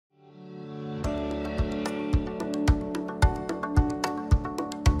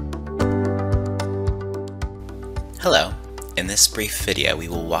Hello! In this brief video we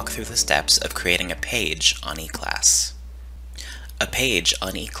will walk through the steps of creating a page on eClass. A page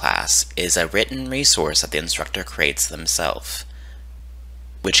on eClass is a written resource that the instructor creates themselves,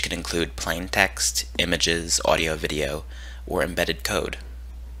 which can include plain text, images, audio, video, or embedded code.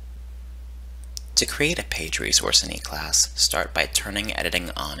 To create a page resource in eClass, start by turning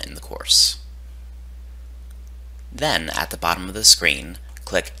editing on in the course. Then, at the bottom of the screen,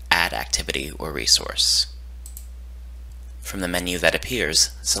 click Add Activity or Resource. From the menu that appears,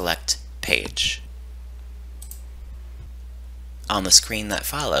 select Page. On the screen that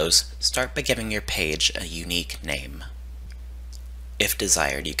follows, start by giving your page a unique name. If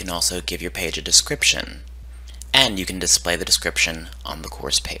desired, you can also give your page a description, and you can display the description on the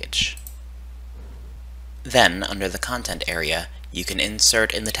course page. Then, under the Content area, you can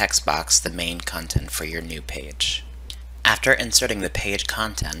insert in the text box the main content for your new page. After inserting the page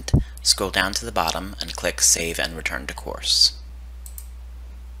content, scroll down to the bottom and click Save and Return to Course.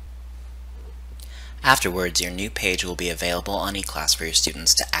 Afterwards, your new page will be available on eClass for your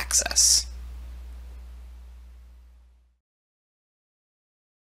students to access.